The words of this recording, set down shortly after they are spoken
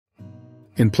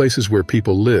In places where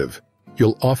people live,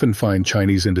 you'll often find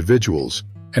Chinese individuals,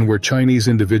 and where Chinese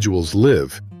individuals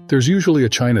live, there's usually a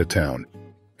Chinatown.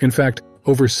 In fact,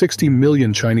 over 60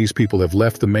 million Chinese people have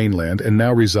left the mainland and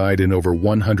now reside in over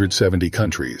 170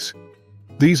 countries.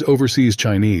 These overseas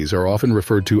Chinese are often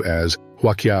referred to as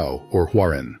Huaqiao or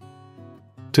Huaren.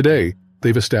 Today,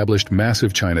 they've established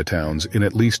massive Chinatowns in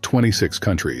at least 26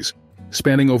 countries,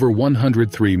 spanning over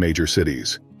 103 major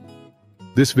cities.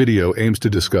 This video aims to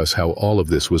discuss how all of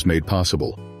this was made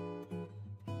possible.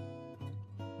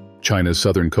 China's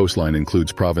southern coastline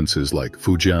includes provinces like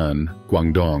Fujian,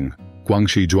 Guangdong,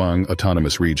 Guangxi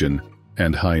Autonomous Region,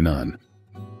 and Hainan.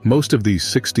 Most of these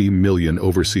 60 million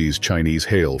overseas Chinese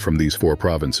hail from these four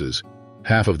provinces.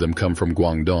 Half of them come from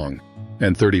Guangdong,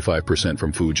 and 35%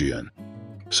 from Fujian.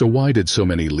 So why did so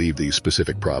many leave these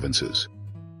specific provinces?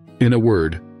 In a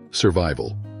word,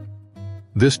 survival.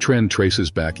 This trend traces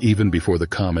back even before the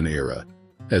Common Era.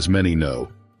 As many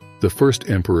know, the first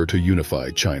emperor to unify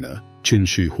China, Qin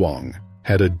Shi Huang,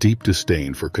 had a deep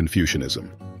disdain for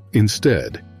Confucianism.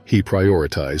 Instead, he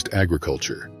prioritized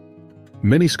agriculture.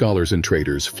 Many scholars and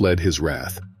traders fled his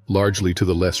wrath, largely to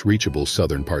the less reachable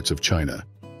southern parts of China.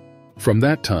 From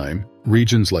that time,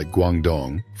 regions like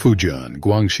Guangdong, Fujian,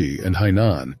 Guangxi, and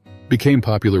Hainan became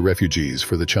popular refugees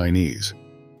for the Chinese.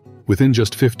 Within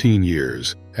just 15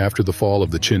 years, after the fall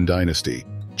of the Qin dynasty,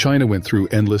 China went through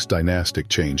endless dynastic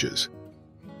changes.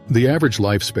 The average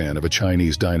lifespan of a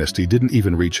Chinese dynasty didn't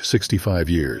even reach 65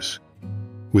 years.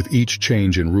 With each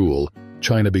change in rule,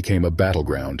 China became a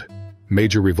battleground.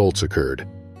 Major revolts occurred,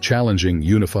 challenging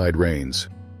unified reigns.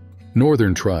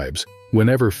 Northern tribes,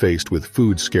 whenever faced with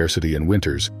food scarcity in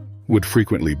winters, would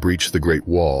frequently breach the Great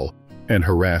Wall and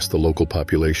harass the local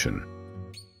population.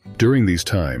 During these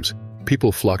times,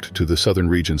 people flocked to the southern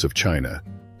regions of China,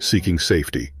 seeking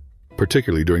safety,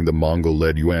 particularly during the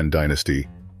Mongol-led Yuan dynasty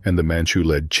and the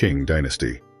Manchu-led Qing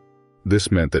dynasty.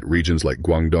 This meant that regions like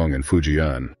Guangdong and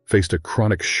Fujian faced a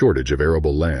chronic shortage of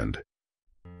arable land.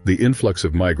 The influx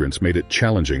of migrants made it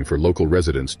challenging for local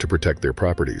residents to protect their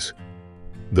properties.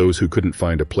 Those who couldn't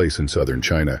find a place in southern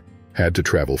China had to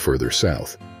travel further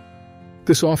south.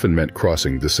 This often meant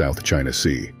crossing the South China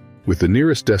Sea, with the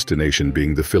nearest destination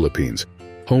being the Philippines,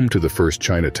 home to the first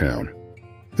Chinatown.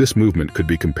 This movement could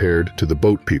be compared to the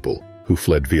boat people who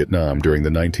fled Vietnam during the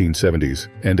 1970s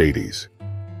and 80s.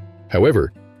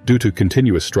 However, due to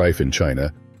continuous strife in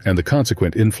China and the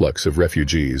consequent influx of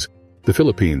refugees, the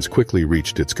Philippines quickly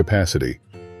reached its capacity.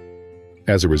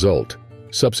 As a result,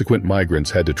 subsequent migrants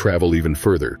had to travel even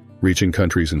further, reaching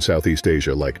countries in Southeast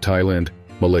Asia like Thailand,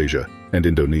 Malaysia, and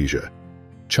Indonesia.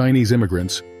 Chinese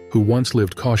immigrants, who once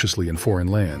lived cautiously in foreign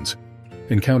lands,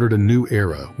 encountered a new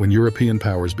era when European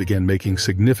powers began making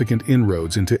significant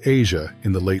inroads into Asia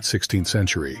in the late 16th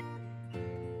century.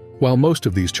 While most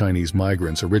of these Chinese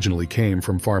migrants originally came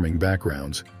from farming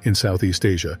backgrounds, in Southeast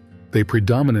Asia, they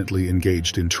predominantly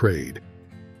engaged in trade.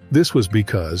 This was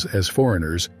because, as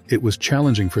foreigners, it was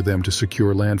challenging for them to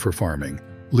secure land for farming,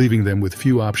 leaving them with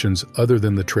few options other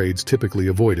than the trades typically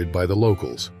avoided by the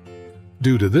locals.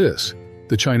 Due to this,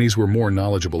 the Chinese were more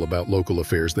knowledgeable about local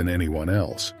affairs than anyone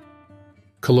else.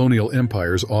 Colonial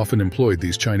empires often employed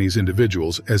these Chinese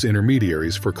individuals as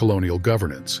intermediaries for colonial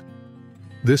governance.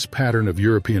 This pattern of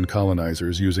European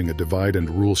colonizers using a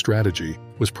divide-and-rule strategy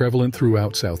was prevalent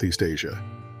throughout Southeast Asia.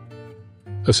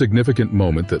 A significant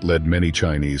moment that led many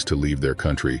Chinese to leave their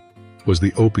country was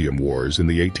the Opium Wars in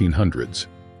the 1800s.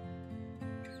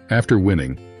 After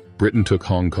winning, Britain took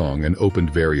Hong Kong and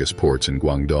opened various ports in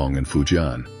Guangdong and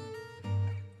Fujian.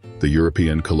 The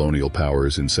European colonial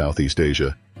powers in Southeast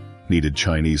Asia needed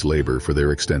Chinese labor for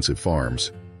their extensive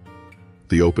farms.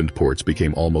 The opened ports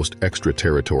became almost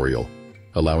extraterritorial,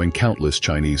 allowing countless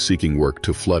Chinese seeking work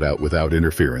to flood out without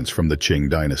interference from the Qing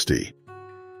dynasty.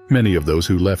 Many of those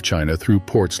who left China through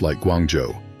ports like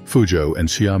Guangzhou, Fuzhou, and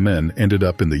Xiamen ended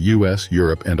up in the US,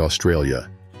 Europe, and Australia.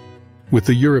 With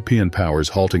the European powers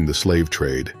halting the slave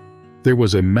trade, there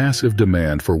was a massive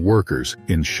demand for workers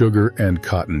in sugar and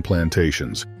cotton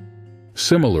plantations.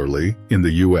 Similarly, in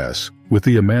the US, with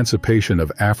the emancipation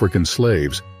of African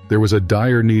slaves, there was a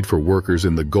dire need for workers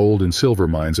in the gold and silver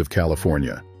mines of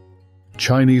California.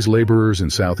 Chinese laborers in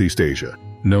Southeast Asia,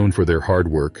 known for their hard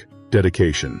work,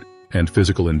 dedication, and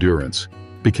physical endurance,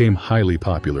 became highly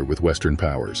popular with Western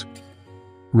powers.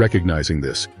 Recognizing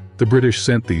this, the British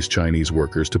sent these Chinese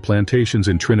workers to plantations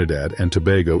in Trinidad and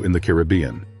Tobago in the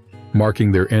Caribbean,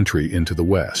 marking their entry into the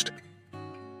West.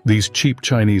 These cheap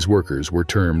Chinese workers were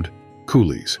termed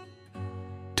coolies.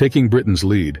 Taking Britain's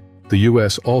lead, the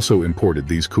US also imported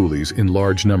these coolies in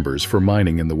large numbers for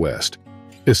mining in the West,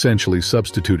 essentially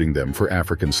substituting them for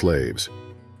African slaves.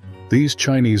 These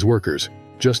Chinese workers,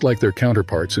 just like their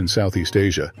counterparts in Southeast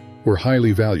Asia, were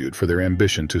highly valued for their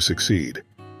ambition to succeed.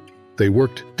 They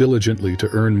worked diligently to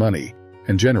earn money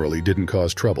and generally didn't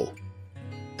cause trouble.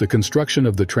 The construction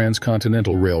of the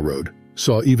Transcontinental Railroad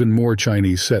saw even more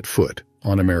Chinese set foot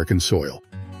on American soil.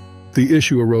 The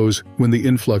issue arose when the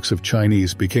influx of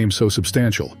Chinese became so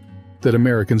substantial that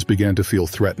Americans began to feel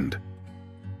threatened.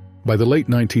 By the late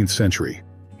 19th century,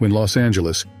 when Los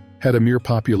Angeles had a mere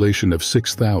population of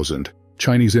 6,000,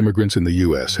 Chinese immigrants in the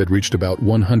U.S. had reached about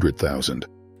 100,000.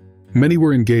 Many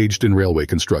were engaged in railway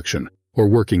construction or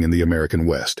working in the American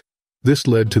West. This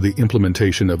led to the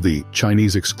implementation of the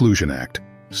Chinese Exclusion Act,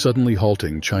 suddenly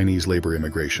halting Chinese labor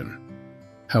immigration.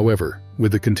 However,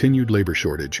 with the continued labor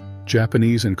shortage,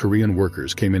 Japanese and Korean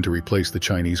workers came in to replace the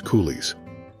Chinese coolies.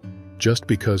 Just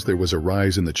because there was a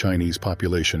rise in the Chinese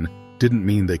population didn't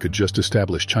mean they could just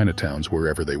establish Chinatowns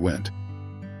wherever they went.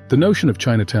 The notion of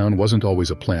Chinatown wasn't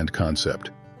always a planned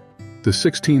concept. The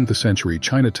 16th century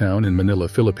Chinatown in Manila,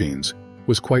 Philippines,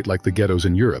 was quite like the ghettos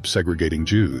in Europe segregating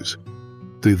Jews.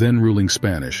 The then ruling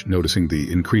Spanish, noticing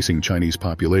the increasing Chinese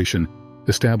population,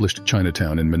 established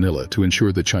Chinatown in Manila to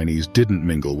ensure the Chinese didn't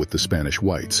mingle with the Spanish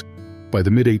whites. By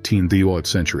the mid-18th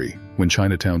century, when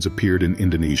Chinatowns appeared in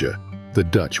Indonesia, the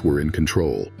Dutch were in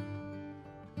control.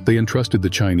 They entrusted the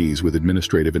Chinese with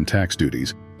administrative and tax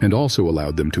duties and also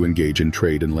allowed them to engage in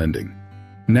trade and lending.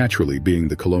 Naturally, being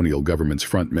the colonial government's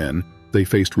front men, they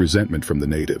faced resentment from the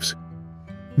natives.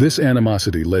 This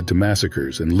animosity led to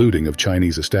massacres and looting of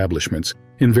Chinese establishments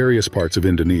in various parts of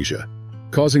Indonesia,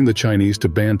 causing the Chinese to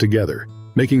band together,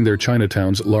 making their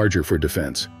Chinatowns larger for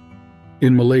defense.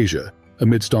 In Malaysia,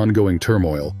 amidst ongoing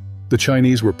turmoil, the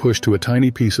Chinese were pushed to a tiny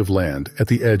piece of land at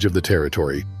the edge of the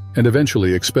territory and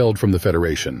eventually expelled from the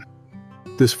Federation.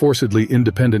 This forcedly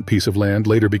independent piece of land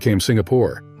later became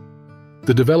Singapore.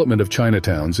 The development of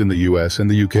Chinatowns in the US and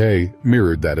the UK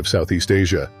mirrored that of Southeast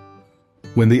Asia.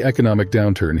 When the economic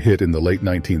downturn hit in the late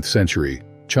 19th century,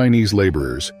 Chinese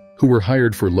laborers, who were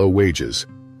hired for low wages,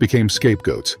 became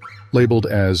scapegoats, labeled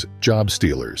as job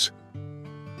stealers.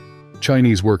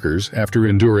 Chinese workers, after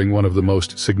enduring one of the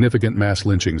most significant mass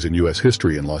lynchings in U.S.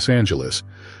 history in Los Angeles,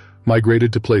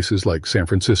 migrated to places like San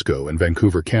Francisco and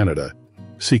Vancouver, Canada,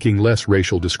 seeking less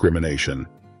racial discrimination.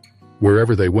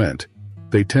 Wherever they went,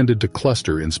 they tended to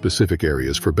cluster in specific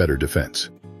areas for better defense.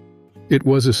 It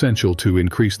was essential to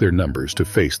increase their numbers to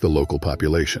face the local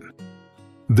population.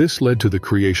 This led to the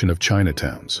creation of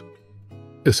Chinatowns.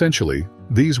 Essentially,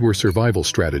 these were survival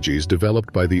strategies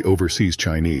developed by the overseas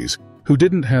Chinese who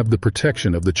didn't have the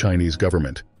protection of the Chinese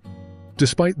government.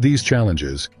 Despite these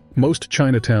challenges, most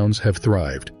Chinatowns have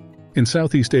thrived. In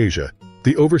Southeast Asia,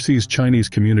 the overseas Chinese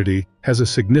community has a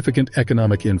significant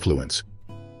economic influence.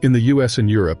 In the US and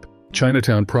Europe,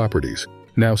 Chinatown properties,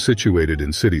 now situated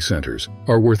in city centers,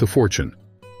 are worth a fortune.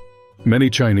 Many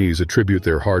Chinese attribute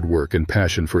their hard work and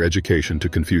passion for education to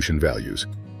Confucian values.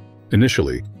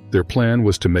 Initially, their plan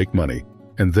was to make money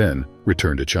and then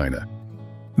return to China.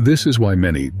 This is why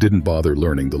many didn't bother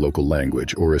learning the local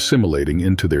language or assimilating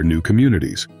into their new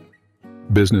communities.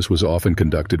 Business was often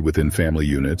conducted within family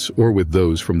units or with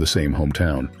those from the same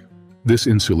hometown. This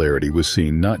insularity was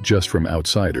seen not just from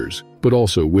outsiders, but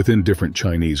also within different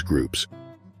Chinese groups.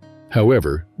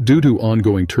 However, due to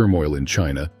ongoing turmoil in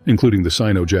China, including the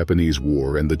Sino-Japanese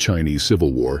War and the Chinese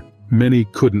Civil War, many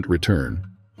couldn't return.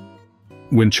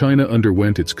 When China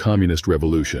underwent its communist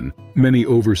revolution, many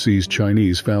overseas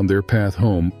Chinese found their path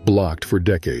home blocked for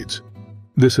decades.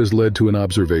 This has led to an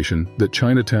observation that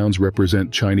Chinatowns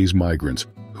represent Chinese migrants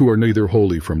who are neither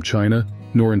wholly from China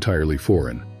nor entirely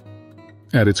foreign.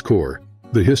 At its core,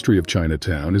 the history of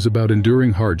Chinatown is about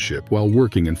enduring hardship while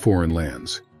working in foreign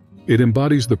lands. It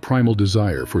embodies the primal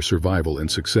desire for survival and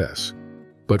success.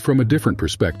 But from a different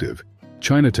perspective,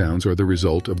 Chinatowns are the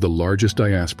result of the largest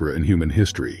diaspora in human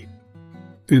history.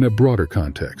 In a broader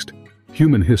context,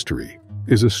 human history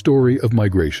is a story of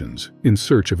migrations in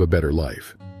search of a better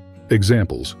life.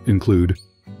 Examples include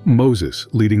Moses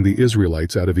leading the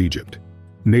Israelites out of Egypt,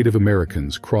 Native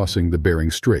Americans crossing the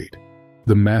Bering Strait,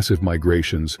 the massive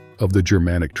migrations of the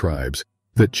Germanic tribes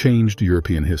that changed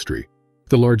European history,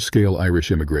 the large-scale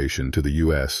Irish immigration to the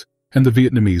U.S., and the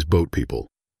Vietnamese boat people.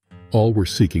 All were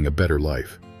seeking a better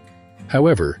life.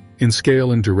 However, in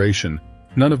scale and duration,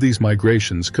 none of these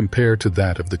migrations compare to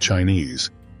that of the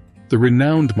Chinese. The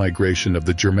renowned migration of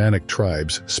the Germanic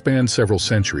tribes spanned several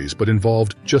centuries but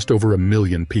involved just over 1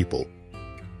 million people.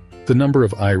 The number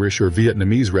of Irish or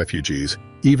Vietnamese refugees,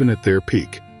 even at their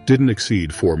peak, didn't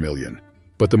exceed 4 million.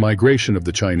 But the migration of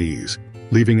the Chinese,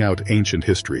 leaving out ancient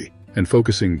history and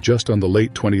focusing just on the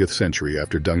late 20th century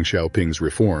after Deng Xiaoping's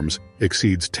reforms,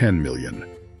 exceeds 10 million.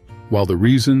 While the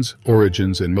reasons,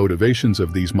 origins, and motivations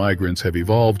of these migrants have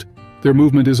evolved, their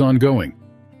movement is ongoing.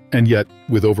 And yet,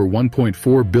 with over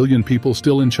 1.4 billion people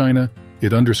still in China,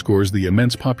 it underscores the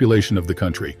immense population of the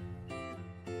country.